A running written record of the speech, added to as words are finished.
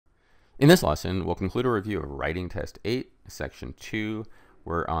In this lesson, we'll conclude a review of Writing Test 8, Section 2.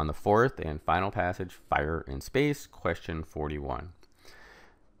 We're on the fourth and final passage, Fire in Space, question 41.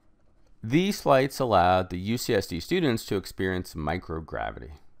 These flights allowed the UCSD students to experience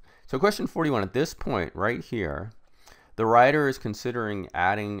microgravity. So question 41, at this point right here, the writer is considering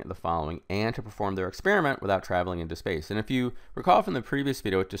adding the following and to perform their experiment without traveling into space. And if you recall from the previous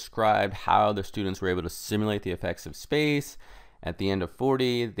video, it described how the students were able to simulate the effects of space. At the end of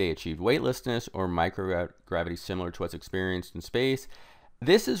 40, they achieved weightlessness or microgravity similar to what's experienced in space.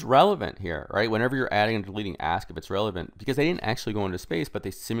 This is relevant here, right? Whenever you're adding and deleting, ask if it's relevant, because they didn't actually go into space, but they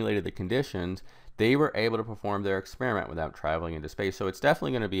simulated the conditions. They were able to perform their experiment without traveling into space. So it's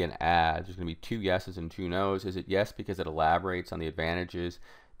definitely going to be an add. There's going to be 2 yeses and 2 nos. Is it yes because it elaborates on the advantages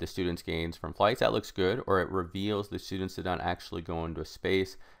the students gains from flights? That looks good. Or it reveals the students did not actually go into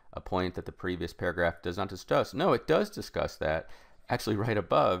space, a point that the previous paragraph does not discuss. No, it does discuss that, actually right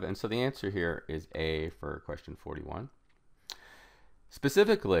above. And so the answer here is A for question 41.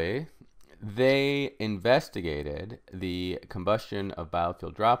 Specifically, they investigated the combustion of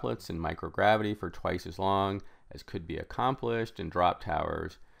biofuel droplets in microgravity for twice as long as could be accomplished in drop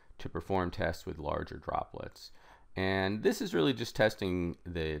towers to perform tests with larger droplets. And this is really just testing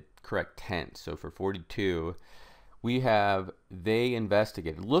the correct tense. So for 42, we have they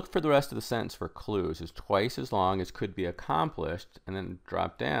investigated. Look for the rest of the sentence for clues. Is twice as long as could be accomplished, and then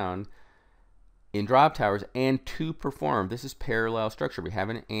drop down in drop towers and to perform. This is parallel structure. We have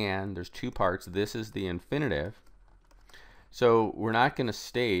an and. There's 2 parts. This is the infinitive. So we're not going to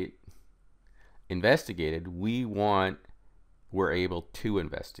state investigated. We want we're able to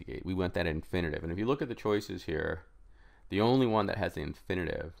investigate. We want that infinitive. And if you look at the choices here, the only one that has the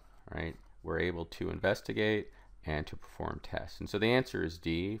infinitive, right? We're able to investigate and to perform tests. And so the answer is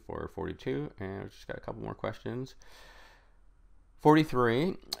D for 42. And we've just got a couple more questions.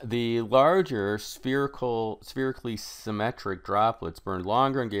 43, the larger spherically symmetric droplets burned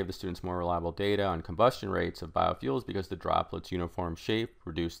longer and gave the students more reliable data on combustion rates of biofuels because the droplets' uniform shape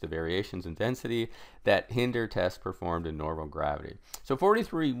reduced the variations in density that hinder tests performed in normal gravity. So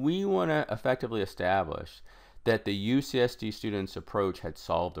 43, we want to effectively establish that the UCSD students' approach had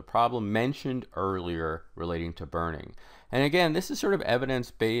solved a problem mentioned earlier relating to burning. And again, this is sort of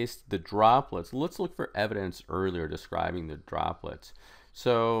evidence-based, the droplets. Let's look for evidence earlier describing the droplets.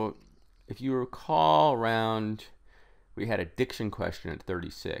 So if you recall we had a diction question at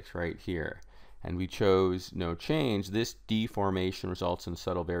 36 right here, and we chose no change. This deformation results in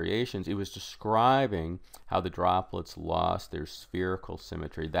subtle variations. It was describing how the droplets lost their spherical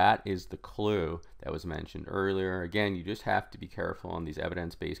symmetry. That is the clue that was mentioned earlier. Again, you just have to be careful on these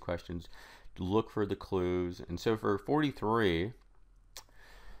evidence-based questions. Look for the clues. And so for 43,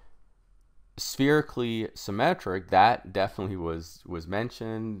 spherically symmetric, that definitely was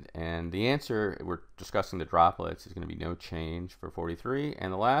mentioned. And the answer, we're discussing the droplets, is going to be no change for 43.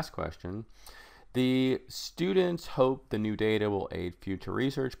 And the last question, the students hope the new data will aid future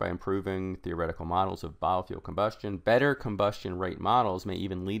research by improving theoretical models of biofuel combustion. Better combustion rate models may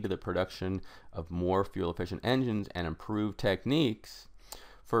even lead to the production of more fuel-efficient engines and improved techniques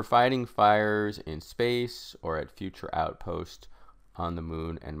for fighting fires in space or at future outposts on the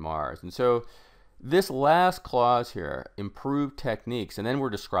moon and Mars. And so this last clause here, improved techniques, and then we're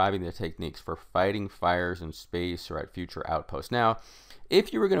describing the techniques for fighting fires in space or at future outposts. Now,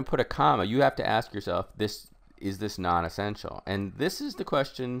 if you were going to put a comma, you have to ask yourself, is this non-essential? And this is the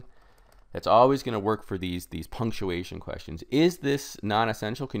question that's always going to work for these punctuation questions. Is this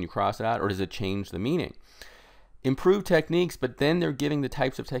non-essential? Can you cross it out, or does it change the meaning? Improved techniques, but then they're giving the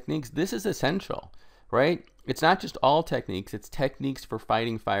types of techniques. This is essential, right? It's not just all techniques, it's techniques for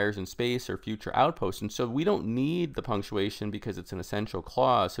fighting fires in space or future outposts. And so we don't need the punctuation because it's an essential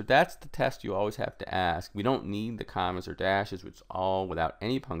clause. So that's the test you always have to ask. We don't need the commas or dashes, which is all without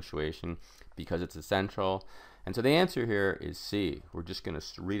any punctuation because it's essential. And so the answer here is C. We're just going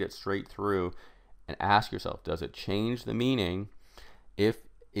to read it straight through and ask yourself, does it change the meaning? If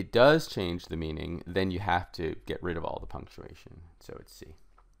it does change the meaning, then you have to get rid of all the punctuation. So it's C.